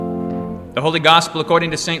The Holy Gospel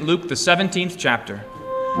according to St. Luke, the 17th chapter.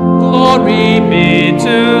 Glory be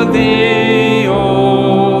to thee,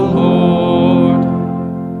 O Lord.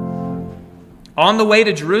 On the way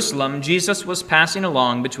to Jerusalem, Jesus was passing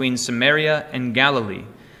along between Samaria and Galilee.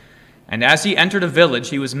 And as he entered a village,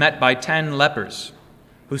 he was met by 10 lepers,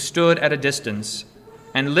 who stood at a distance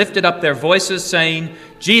and lifted up their voices, saying,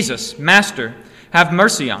 Jesus, Master, have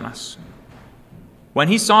mercy on us. When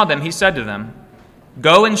he saw them, he said to them,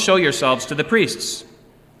 Go and show yourselves to the priests.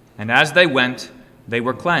 And as they went, they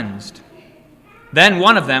were cleansed. Then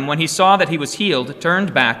one of them, when he saw that he was healed,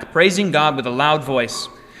 turned back, praising God with a loud voice.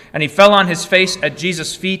 And he fell on his face at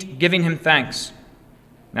Jesus' feet, giving him thanks.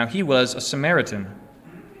 Now he was a Samaritan.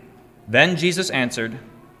 Then Jesus answered,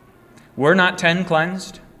 Were not 10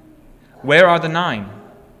 cleansed? Where are the 9?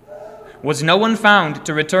 Was no one found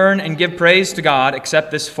to return and give praise to God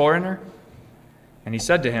except this foreigner? And he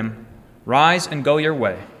said to him, Rise and go your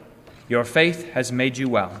way. Your faith has made you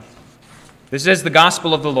well. This is the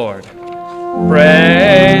gospel of the Lord.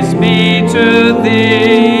 Praise be to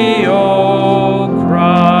thee, O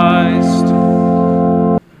Christ.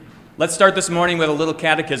 Let's start this morning with a little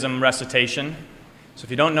catechism recitation. So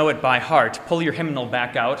if you don't know it by heart, pull your hymnal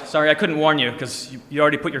back out. Sorry, I couldn't warn you because you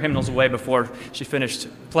already put your hymnals away before she finished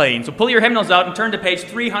playing. So pull your hymnals out and turn to page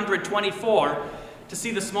 324 to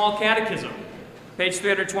see the small catechism. Page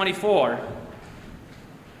 324.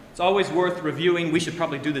 It's always worth reviewing. We should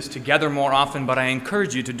probably do this together more often, but I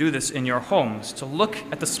encourage you to do this in your homes, to look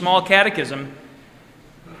at the small catechism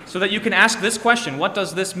so that you can ask this question, what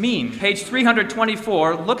does this mean? Page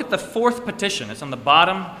 324, look at the 4th petition. It's on the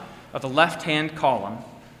bottom of the left-hand column.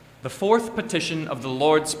 The 4th petition of the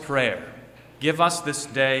Lord's Prayer. Give us this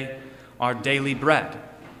day our daily bread.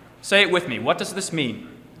 Say it with me. What does this mean?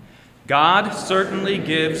 God certainly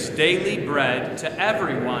gives daily bread to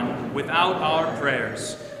everyone without our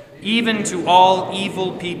prayers, even to all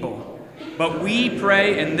evil people. But we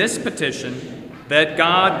pray in this petition that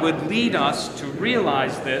God would lead us to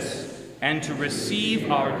realize this and to receive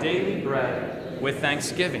our daily bread with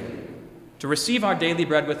thanksgiving. To receive our daily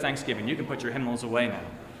bread with thanksgiving. You can put your hymnals away now.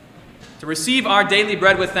 To receive our daily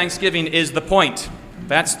bread with thanksgiving is the point.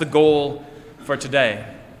 That's the goal for today.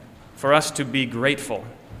 For us to be grateful.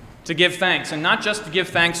 To give thanks. And not just to give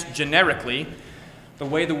thanks generically, the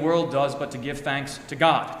way the world does, but to give thanks to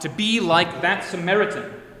God. To be like that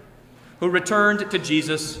Samaritan who returned to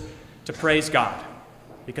Jesus to praise God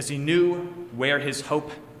because he knew where his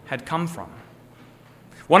hope had come from.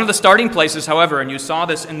 One of the starting places, however, and you saw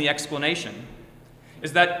this in the explanation,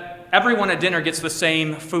 is that everyone at dinner gets the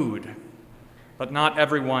same food, but not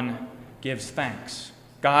everyone gives thanks.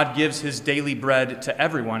 God gives his daily bread to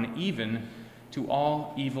everyone, even to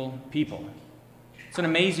all evil people. It's an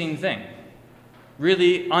amazing thing.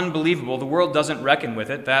 Really unbelievable. The world doesn't reckon with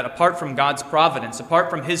it, that apart from God's providence, apart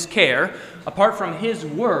from his care, apart from his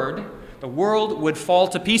word, the world would fall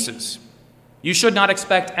to pieces. You should not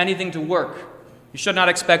expect anything to work. You should not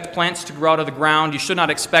expect plants to grow out of the ground. You should not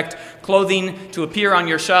expect clothing to appear on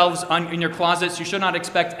your shelves, in your closets. You should not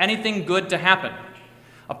expect anything good to happen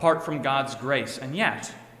apart from God's grace. And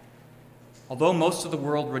yet, although most of the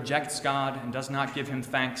world rejects God and does not give him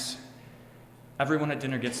thanks, everyone at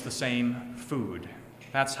dinner gets the same food.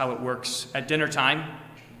 That's how it works at dinner time.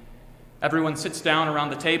 Everyone sits down around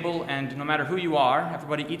the table, and no matter who you are,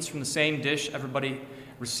 everybody eats from the same dish. Everybody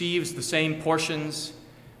receives the same portions.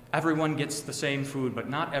 Everyone gets the same food, but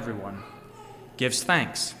not everyone gives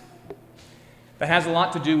thanks. That has a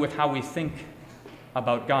lot to do with how we think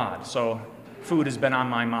about God. So food has been on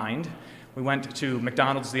my mind. We went to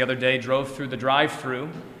McDonald's the other day, drove through the drive-thru,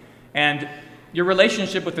 and your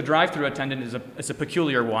relationship with the drive-thru attendant is a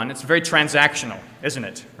peculiar one. It's very transactional, isn't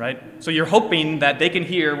it, right? So you're hoping that they can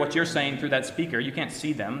hear what you're saying through that speaker. You can't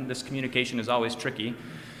see them. This communication is always tricky.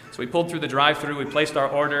 So we pulled through the drive-thru, we placed our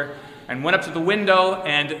order, and went up to the window,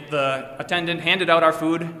 and the attendant handed out our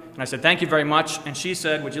food, and I said, "Thank you very much," and she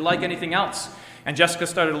said, "Would you like anything else?" And Jessica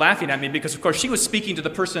started laughing at me because, of course, she was speaking to the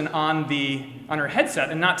person on her headset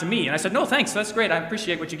and not to me. And I said, "No, thanks, that's great, I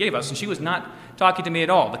appreciate what you gave us." And she was not talking to me at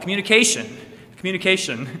all. The communication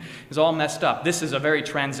is all messed up. This is a very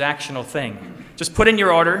transactional thing. Just put in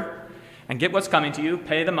your order and get what's coming to you,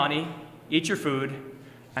 pay the money, eat your food,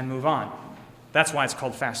 and move on. That's why it's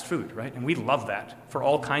called fast food, right? And we love that for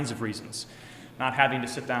all kinds of reasons. Not having to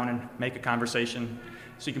sit down and make a conversation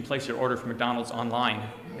so you can place your order from McDonald's online.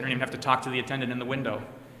 You don't even have to talk to the attendant in the window.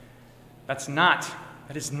 That is not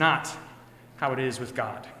how it is with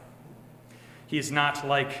God. He is not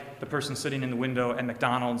like the person sitting in the window at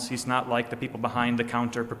McDonald's. He's not like the people behind the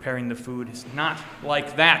counter preparing the food. He's not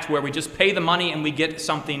like that, where we just pay the money and we get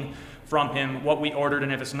something from him what we ordered,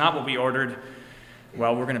 and if it's not what we ordered,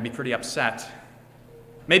 well, we're going to be pretty upset.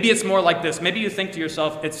 Maybe it's more like this. Maybe you think to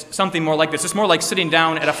yourself, it's something more like this. It's more like sitting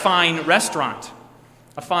down at a fine restaurant,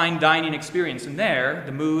 a fine dining experience. And there,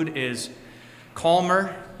 the mood is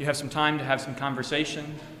calmer. You have some time to have some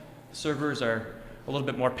conversation. The servers are a little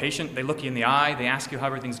bit more patient. They look you in the eye. They ask you how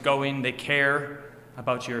everything's going. They care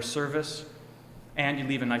about your service. And you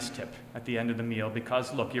leave a nice tip at the end of the meal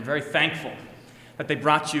because, look, you're very thankful that they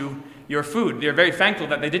brought you your food. You're very thankful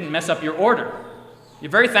that they didn't mess up your order.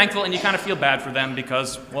 You're very thankful, and you kind of feel bad for them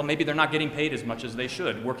because, well, maybe they're not getting paid as much as they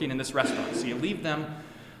should working in this restaurant. So you leave them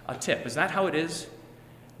a tip. Is that how it is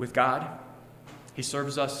with God? He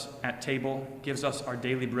serves us at table, gives us our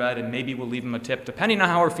daily bread, and maybe we'll leave him a tip. Depending on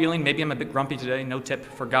how we're feeling, maybe I'm a bit grumpy today, no tip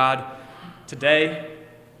for God today.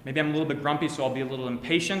 Maybe I'm a little bit grumpy, so I'll be a little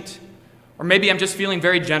impatient. Or maybe I'm just feeling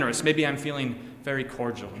very generous. Maybe I'm feeling very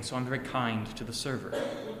cordial, and so I'm very kind to the server.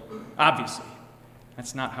 Obviously,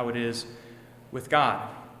 that's not how it is with God.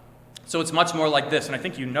 So it's much more like this, and I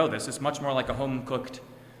think you know this. It's much more like a home-cooked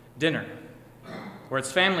dinner, where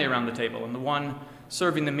it's family around the table, and the one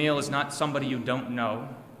serving the meal is not somebody you don't know,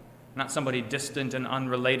 not somebody distant and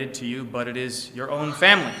unrelated to you, but it is your own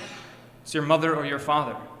family. It's your mother or your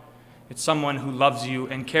father. It's someone who loves you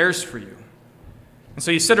and cares for you. And so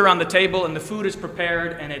you sit around the table, and the food is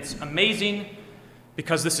prepared, and it's amazing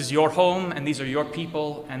because this is your home, and these are your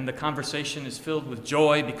people, and the conversation is filled with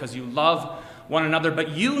joy because you love one another.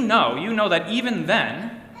 But you know that even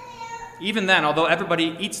then, although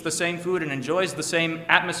everybody eats the same food and enjoys the same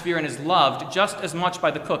atmosphere and is loved just as much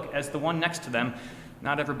by the cook as the one next to them,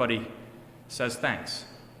 not everybody says thanks.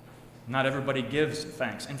 Not everybody gives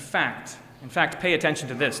thanks. In fact, pay attention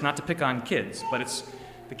to this, not to pick on kids, but it's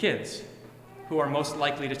the kids who are most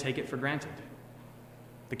likely to take it for granted.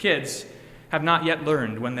 The kids have not yet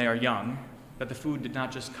learned when they are young that the food did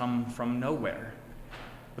not just come from nowhere,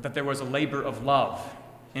 but that there was a labor of love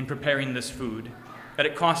in preparing this food, that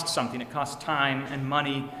it cost something. It cost time and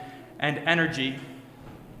money and energy.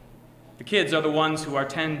 The kids are the ones who are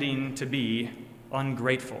tending to be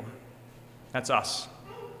ungrateful. That's us,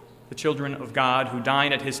 the children of God who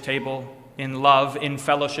dine at his table in love, in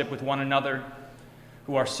fellowship with one another,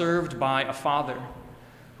 who are served by a Father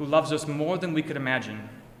who loves us more than we could imagine.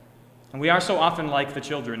 And we are so often like the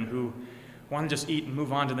children who want to just eat and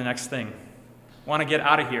move on to the next thing, want to get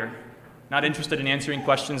out of here, not interested in answering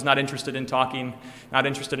questions, not interested in talking, not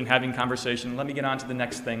interested in having conversation. Let me get on to the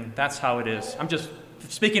next thing. That's how it is. I'm just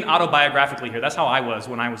speaking autobiographically here. That's how I was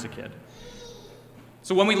when I was a kid.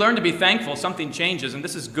 So when we learn to be thankful, something changes, and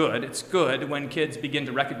this is good. It's good when kids begin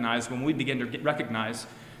to recognize, when we begin to recognize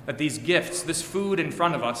that these gifts, this food in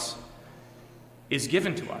front of us, is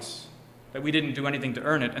given to us, that we didn't do anything to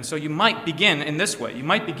earn it. And so you might begin in this way. You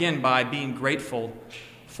might begin by being grateful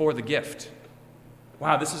for the gift.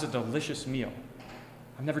 Wow, this is a delicious meal.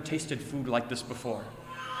 I've never tasted food like this before.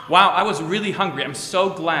 Wow, I was really hungry. I'm so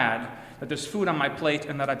glad that there's food on my plate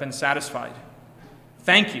and that I've been satisfied.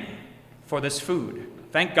 Thank you for this food.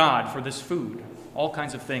 Thank God for this food. All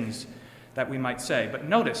kinds of things that we might say. But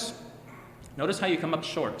notice how you come up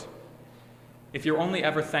short if you're only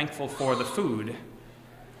ever thankful for the food,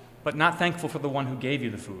 but not thankful for the one who gave you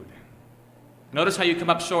the food. Notice how you come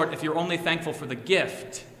up short if you're only thankful for the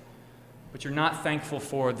gift, but you're not thankful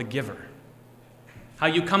for the giver. How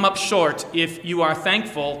you come up short if you are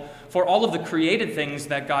thankful for all of the created things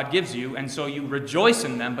that God gives you, and so you rejoice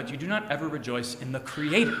in them, but you do not ever rejoice in the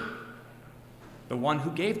Creator, the one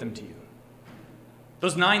who gave them to you.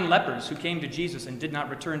 Those 9 lepers who came to Jesus and did not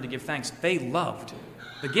return to give thanks, they loved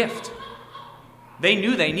the gift. They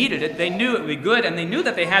knew they needed it, they knew it would be good, and they knew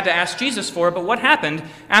that they had to ask Jesus for it, but what happened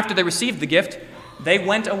after they received the gift? They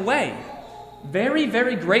went away, very,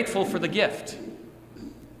 very grateful for the gift,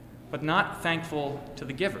 but not thankful to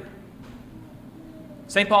the giver.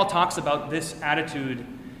 St. Paul talks about this attitude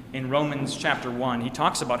in Romans chapter 1. He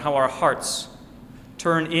talks about how our hearts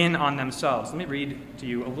turn in on themselves. Let me read to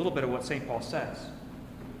you a little bit of what St. Paul says.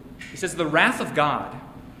 He says, "The wrath of God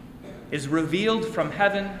is revealed from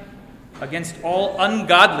heaven against all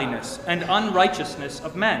ungodliness and unrighteousness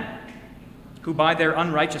of men, who by their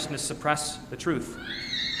unrighteousness suppress the truth.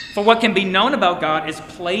 For what can be known about God is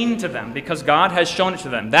plain to them, because God has shown it to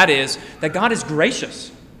them. That is, that God is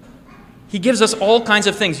gracious. He gives us all kinds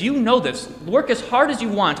of things. You know this. Work as hard as you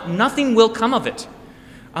want. Nothing will come of it,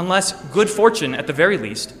 unless good fortune, at the very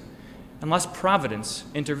least, unless providence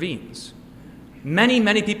intervenes. Many,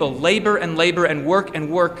 many people labor and work,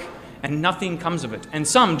 and nothing comes of it. And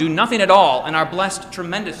some do nothing at all and are blessed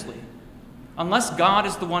tremendously. Unless God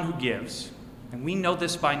is the one who gives, and we know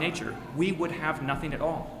this by nature, we would have nothing at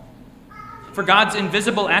all. For God's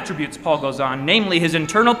invisible attributes, Paul goes on, namely his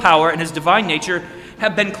internal power and his divine nature,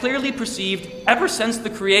 have been clearly perceived ever since the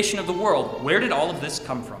creation of the world. Where did all of this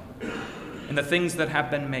come from? In the things that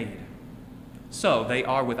have been made. So they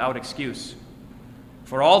are without excuse.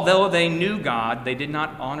 For although they knew God, they did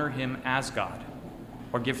not honor him as God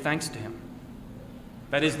or give thanks to him.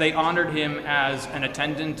 That is, they honored him as an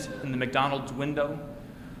attendant in the McDonald's window,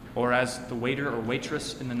 or as the waiter or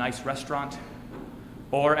waitress in the nice restaurant,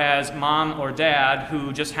 or as mom or dad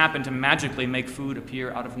who just happened to magically make food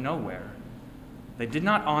appear out of nowhere. They did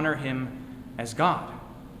not honor him as God,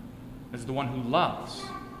 as the one who loves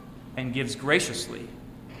and gives graciously,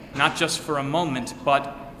 not just for a moment,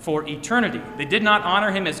 but for eternity. They did not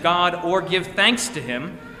honor him as God or give thanks to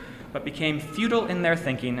him, but became futile in their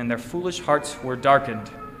thinking, and their foolish hearts were darkened.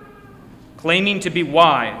 Claiming to be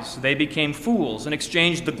wise, they became fools and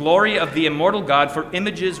exchanged the glory of the immortal God for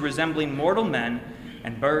images resembling mortal men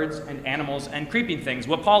and birds and animals and creeping things.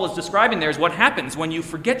 What Paul is describing there is what happens when you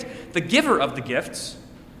forget the giver of the gifts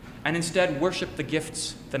and instead worship the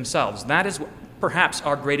gifts themselves. That is perhaps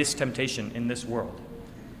our greatest temptation in this world,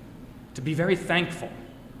 to be very thankful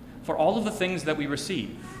for all of the things that we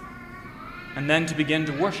receive, and then to begin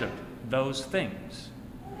to worship those things.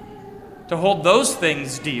 To hold those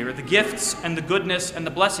things dear, the gifts and the goodness and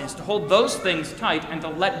the blessings, to hold those things tight and to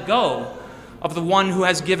let go of the one who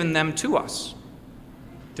has given them to us.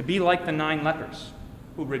 To be like the 9 lepers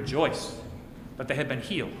who rejoiced that they had been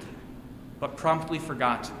healed, but promptly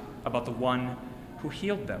forgot about the one who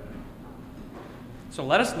healed them. So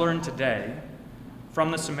let us learn today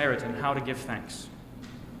from the Samaritan how to give thanks.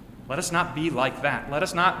 Let us not be like that. Let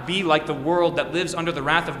us not be like the world that lives under the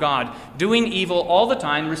wrath of God, doing evil all the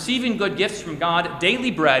time, receiving good gifts from God, daily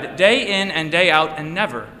bread, day in and day out, and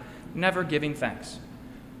never giving thanks,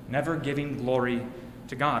 never giving glory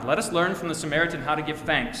to God. Let us learn from the Samaritan how to give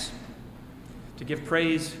thanks, to give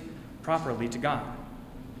praise properly to God.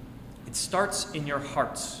 It starts in your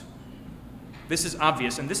hearts. This is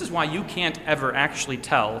obvious, and this is why you can't ever actually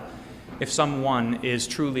tell if someone is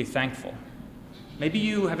truly thankful. Maybe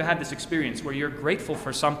you have had this experience where you're grateful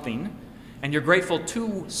for something and you're grateful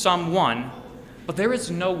to someone, but there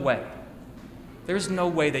is no way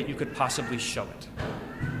that you could possibly show it.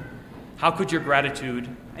 How could your gratitude,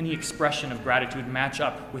 any expression of gratitude, match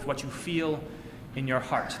up with what you feel in your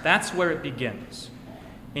heart? That's where it begins,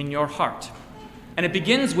 in your heart. And it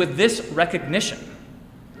begins with this recognition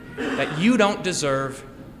that you don't deserve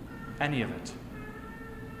any of it.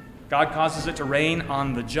 God causes it to rain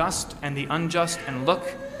on the just and the unjust, and look,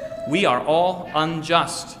 we are all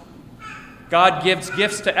unjust. God gives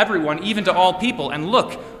gifts to everyone, even to all people, and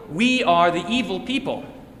look, we are the evil people.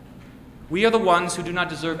 We are the ones who do not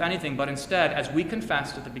deserve anything, but instead, as we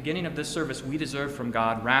confessed at the beginning of this service, we deserve from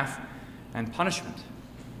God wrath and punishment.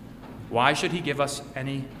 Why should he give us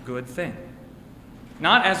any good thing?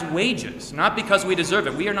 Not as wages, not because we deserve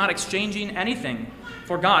it. We are not exchanging anything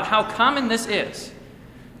for God. How common this is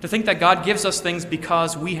to think that God gives us things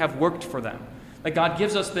because we have worked for them, that God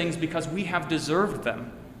gives us things because we have deserved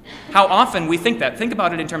them. How often we think that. Think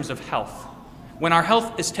about it in terms of health. When our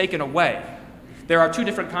health is taken away, there are 2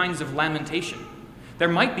 different kinds of lamentation. There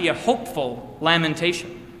might be a hopeful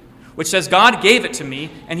lamentation, which says, God gave it to me,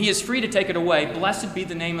 and he is free to take it away. Blessed be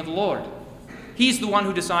the name of the Lord. He's the one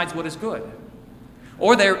who decides what is good.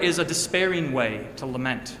 Or there is a despairing way to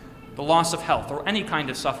lament the loss of health or any kind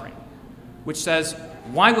of suffering, which says,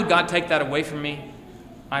 why would God take that away from me?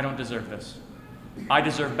 I don't deserve this. I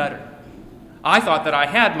deserve better. I thought that I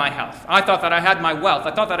had my health. I thought that I had my wealth.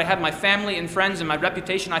 I thought that I had my family and friends and my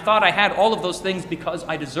reputation. I thought I had all of those things because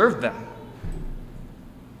I deserved them.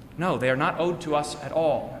 No, they are not owed to us at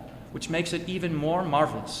all, which makes it even more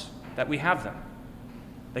marvelous that we have them.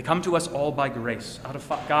 They come to us all by grace, out of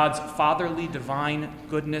God's fatherly, divine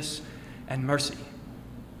goodness and mercy.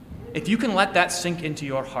 If you can let that sink into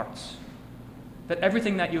your hearts, that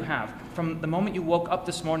everything that you have, from the moment you woke up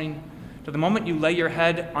this morning to the moment you lay your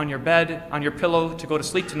head on your bed, on your pillow to go to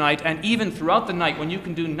sleep tonight, and even throughout the night when you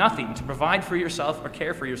can do nothing to provide for yourself or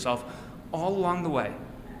care for yourself, all along the way,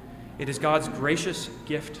 it is God's gracious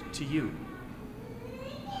gift to you.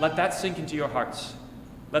 Let that sink into your hearts.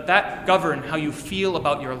 Let that govern how you feel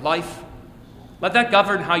about your life. Let that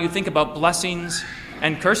govern how you think about blessings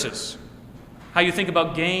and curses, how you think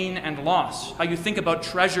about gain and loss, how you think about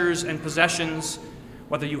treasures and possessions,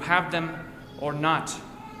 whether you have them or not.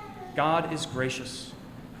 God is gracious.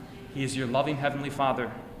 He is your loving Heavenly Father,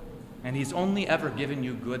 and He's only ever given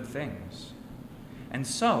you good things. And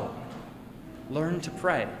so, learn to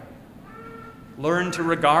pray. Learn to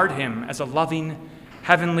regard Him as a loving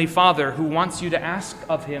Heavenly Father who wants you to ask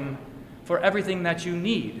of Him for everything that you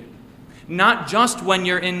need. not just when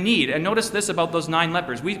you're in need. And notice this about those 9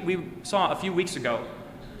 lepers. We saw a few weeks ago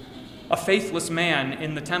a faithless man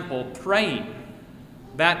in the temple praying.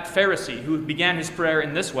 That Pharisee who began his prayer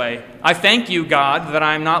in this way, I thank you, God, that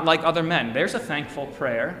I am not like other men. There's a thankful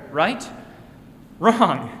prayer, right?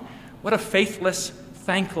 Wrong. What a faithless,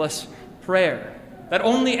 thankless prayer that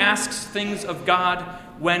only asks things of God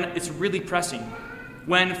when it's really pressing.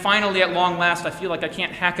 When finally, at long last, I feel like I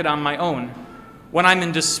can't hack it on my own. When I'm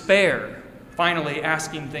in despair, finally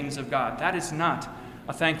asking things of God. That is not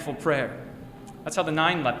a thankful prayer. That's how the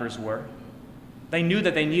 9 lepers were. They knew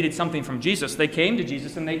that they needed something from Jesus. They came to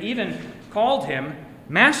Jesus and they even called him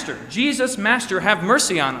Master. Jesus, Master, have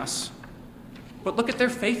mercy on us. But look at their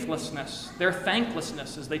faithlessness, their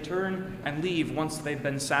thanklessness as they turn and leave once they've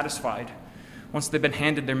been satisfied, once they've been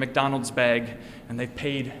handed their McDonald's bag and they've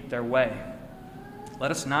paid their way.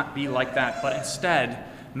 Let us not be like that, but instead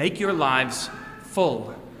make your lives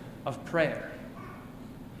full of prayer.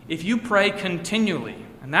 If you pray continually,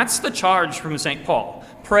 and that's the charge from St. Paul,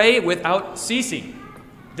 pray without ceasing,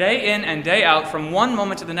 day in and day out, from one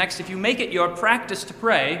moment to the next. If you make it your practice to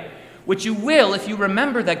pray, which you will if you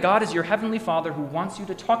remember that God is your heavenly Father who wants you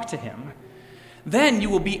to talk to him, then you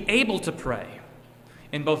will be able to pray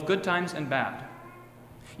in both good times and bad.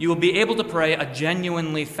 You will be able to pray a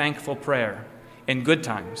genuinely thankful prayer in good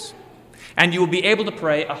times. And you will be able to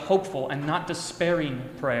pray a hopeful and not despairing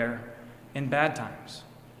prayer in bad times.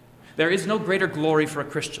 There is no greater glory for a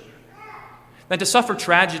Christian than to suffer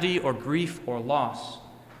tragedy or grief or loss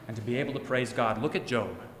and to be able to praise God. Look at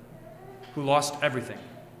Job, who lost everything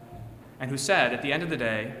and who said at the end of the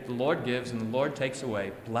day, the Lord gives and the Lord takes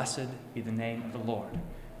away. Blessed be the name of the Lord.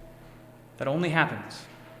 That only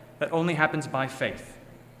happens by faith,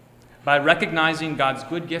 by recognizing God's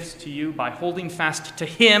good gifts to you, by holding fast to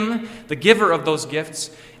him, the giver of those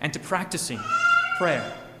gifts, and to practicing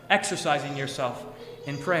prayer, exercising yourself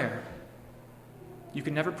in prayer. You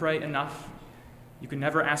can never pray enough. You can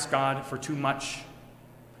never ask God for too much.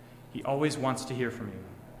 He always wants to hear from you.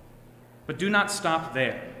 But do not stop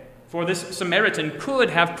there, for this Samaritan could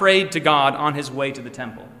have prayed to God on his way to the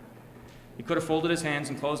temple. He could have folded his hands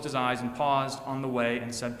and closed his eyes and paused on the way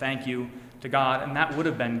and said thank you to God, and that would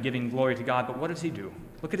have been giving glory to God. But what does he do?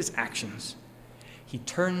 Look at his actions. He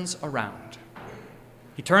turns around.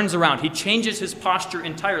 He turns around. He changes his posture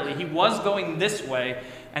entirely. He was going this way,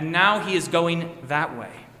 and now he is going that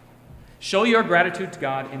way. Show your gratitude to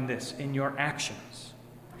God in this, in your actions.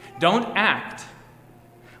 Don't act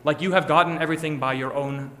like you have gotten everything by your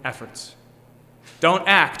own efforts. Don't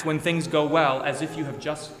act when things go well as if you have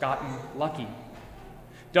just gotten lucky.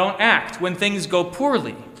 Don't act when things go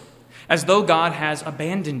poorly as though God has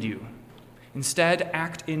abandoned you. Instead,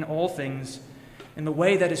 act in all things in the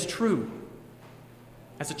way that is true,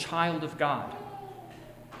 as a child of God.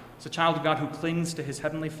 As a child of God who clings to his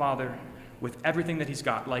heavenly Father with everything that he's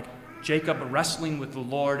got, like Jacob wrestling with the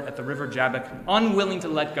Lord at the river Jabbok, unwilling to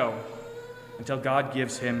let go until God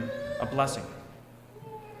gives him a blessing.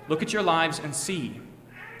 Look at your lives and see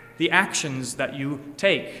the actions that you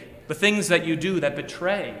take, the things that you do that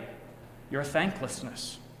betray your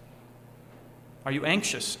thanklessness. Are you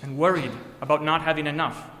anxious and worried about not having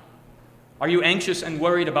enough? Are you anxious and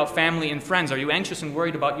worried about family and friends? Are you anxious and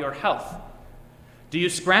worried about your health? Do you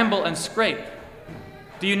scramble and scrape?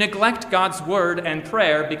 Do you neglect God's word and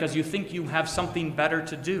prayer because you think you have something better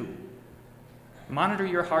to do? Monitor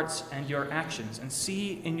your hearts and your actions and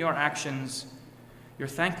see in your actions your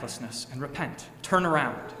thanklessness and repent. Turn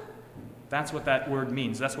around. That's what that word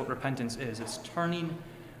means. That's what repentance is. It's turning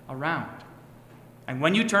around. And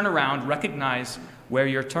when you turn around, recognize where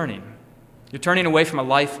you're turning. You're turning away from a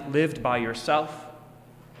life lived by yourself,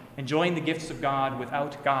 enjoying the gifts of God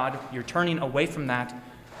without God. You're turning away from that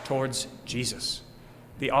towards Jesus,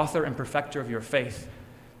 the author and perfecter of your faith,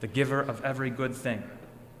 the giver of every good thing.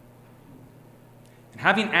 And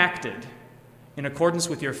having acted in accordance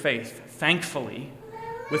with your faith, thankfully,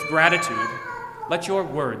 with gratitude, let your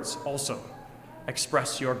words also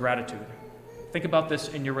express your gratitude. Think about this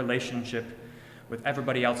in your relationship with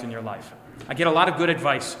everybody else in your life. I get a lot of good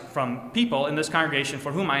advice from people in this congregation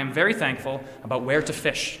for whom I am very thankful about where to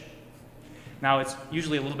fish. Now, it's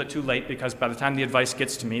usually a little bit too late because by the time the advice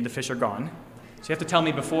gets to me, the fish are gone. So you have to tell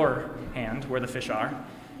me beforehand where the fish are.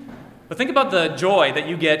 But think about the joy that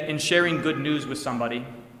you get in sharing good news with somebody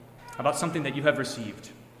about something that you have received.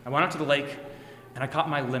 I went out to the lake and I caught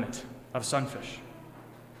my limit of sunfish.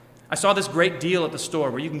 I saw this great deal at the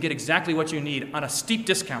store where you can get exactly what you need on a steep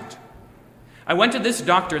discount. I went to this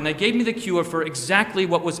doctor and they gave me the cure for exactly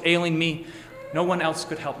what was ailing me. No one else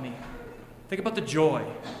could help me. Think about the joy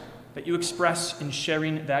that you express in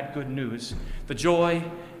sharing that good news, the joy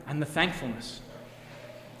and the thankfulness.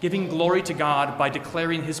 Giving glory to God by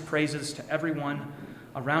declaring his praises to everyone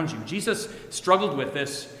around you. Jesus struggled with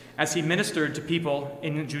this as he ministered to people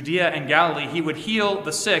in Judea and Galilee. He would heal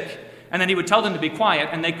the sick, and then he would tell them to be quiet,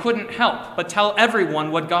 and they couldn't help but tell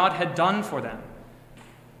everyone what God had done for them.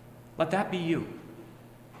 Let that be you.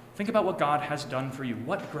 Think about what God has done for you.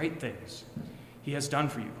 What great things he has done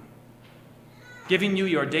for you. Giving you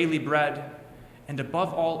your daily bread, and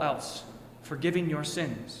above all else, forgiving your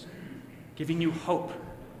sins. Giving you hope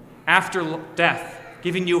after death.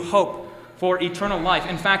 Giving you hope for eternal life.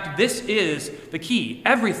 In fact, this is the key.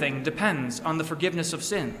 Everything depends on the forgiveness of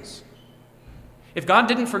sins. If God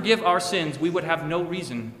didn't forgive our sins, we would have no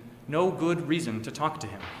good reason to talk to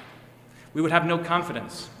him. We would have no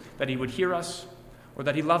confidence that he would hear us or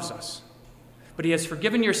that he loves us. But he has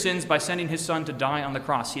forgiven your sins by sending his Son to die on the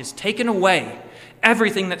cross. He has taken away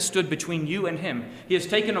everything that stood between you and him. He has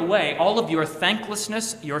taken away all of your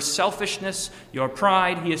thanklessness, your selfishness, your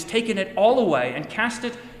pride. He has taken it all away and cast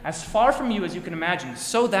it as far from you as you can imagine,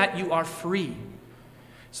 so that you are free,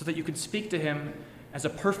 so that you can speak to him as a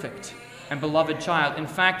perfect and beloved child. In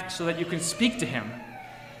fact, so that you can speak to him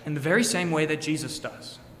in the very same way that Jesus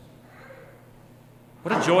does.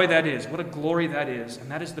 What a joy that is. What a glory that is. And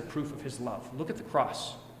that is the proof of his love. Look at the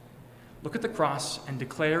cross. Look at the cross and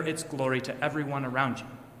declare its glory to everyone around you.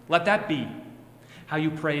 Let that be how you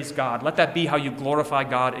praise God. Let that be how you glorify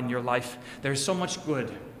God in your life. There is so much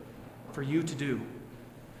good for you to do.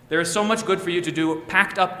 There is so much good for you to do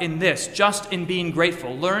packed up in this, just in being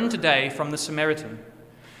grateful. Learn today from the Samaritan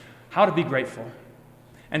how to be grateful.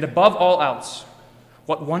 And above all else,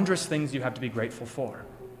 what wondrous things you have to be grateful for.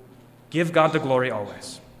 Give God the glory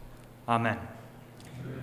always. Amen.